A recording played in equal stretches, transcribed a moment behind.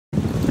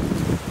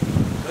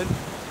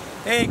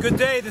Hey, good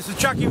day. This is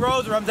Chucky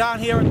Roser. I'm down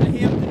here at the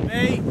Hampton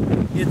Bay.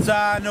 It's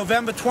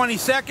November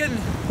 22nd.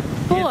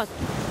 4th.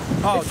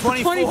 Oh,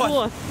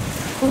 24th.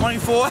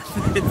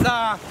 24th.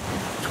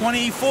 It's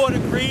 24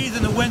 degrees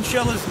and the wind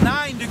chill is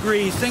 9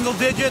 degrees, single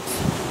digits.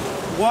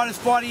 Water's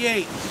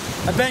 48.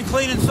 I've been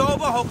clean and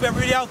sober. Hope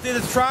everybody out there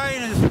that's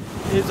trying is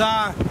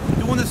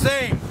doing the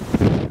same.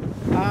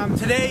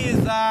 Today is,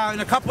 in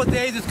a couple of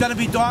days, it's going to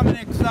be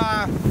Dominic's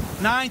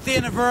 9th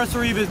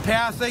anniversary of his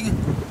passing.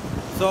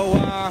 So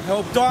I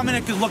hope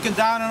Dominic is looking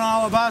down on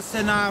all of us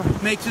and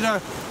makes it a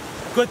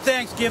good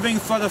Thanksgiving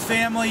for the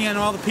family and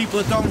all the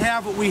people that don't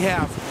have what we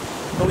have.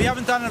 So we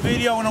haven't done a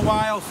video in a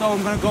while, so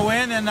I'm going to go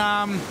in and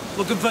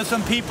looking for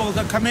some people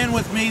to come in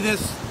with me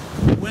this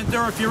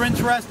winter. If you're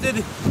interested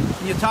and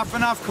you're tough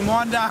enough, come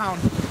on down.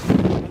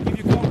 I'll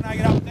give you a call when I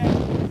get out there.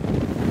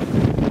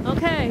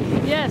 Okay,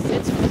 yes,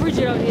 it's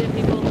frigid out here,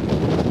 people.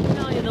 I'm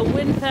telling you, the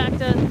wind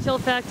factor, chill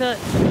factor,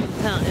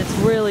 it's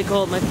really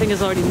cold. My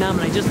finger's already numb,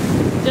 and I just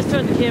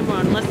turned the camera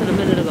on less than a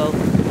minute ago.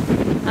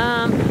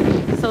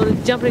 So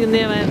jumping in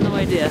there, I have no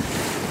idea.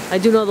 I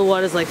do know the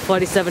water's like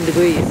 47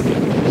 degrees.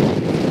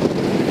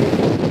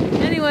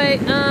 Anyway,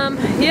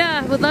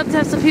 yeah, would love to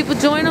have some people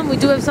join them. We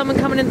do have someone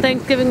coming in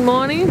Thanksgiving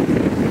morning.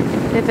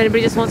 If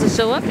anybody just wants to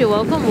show up, you're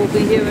welcome. We'll be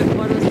here at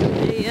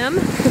 1:07 a.m.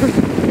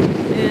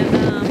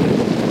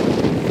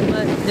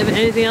 But if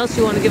anything else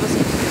you want to give us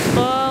a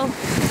call,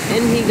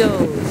 in he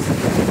goes.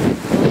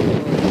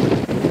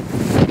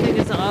 I think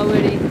it's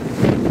already,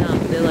 no,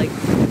 they're like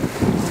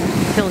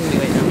killing me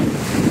right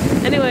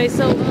now. Anyway,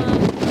 so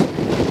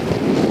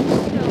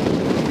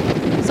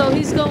so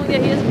he's going, yeah,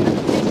 he has a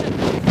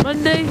presentation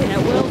Monday at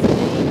Wells,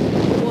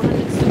 Maine,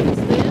 400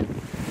 students there.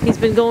 He's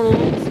been going to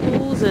local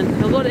schools, and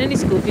he'll go to any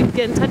school. If you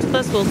get in touch with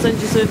us, we'll send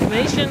you some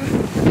information,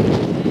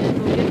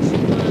 and we'll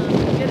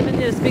get him in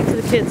there to speak to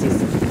the kids.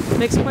 He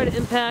makes quite an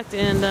impact,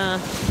 and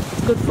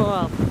it's good for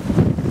all.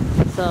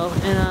 So,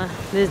 and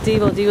there's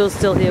Devo. Devo's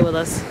still here with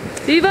us.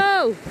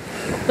 Devo!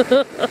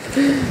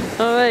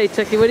 All right,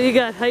 Chucky, what do you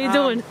got? How you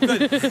doing?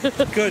 Good.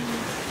 Good.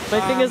 My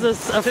fingers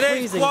are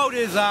today's freezing. quote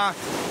is,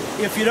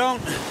 if you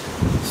don't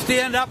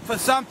stand up for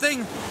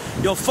something,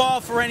 you'll fall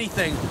for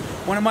anything.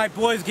 One of my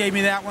boys gave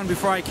me that one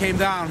before I came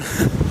down.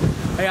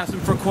 I asked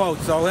him for a quote,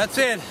 so that's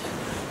it.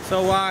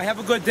 So have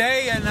a good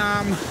day, and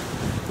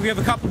we have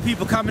a couple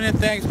people coming in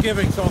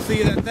Thanksgiving, so I'll see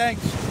you then.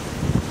 Thanks.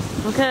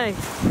 Okay.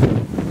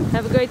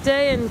 Have a great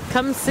day, and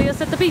come see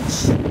us at the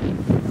beach.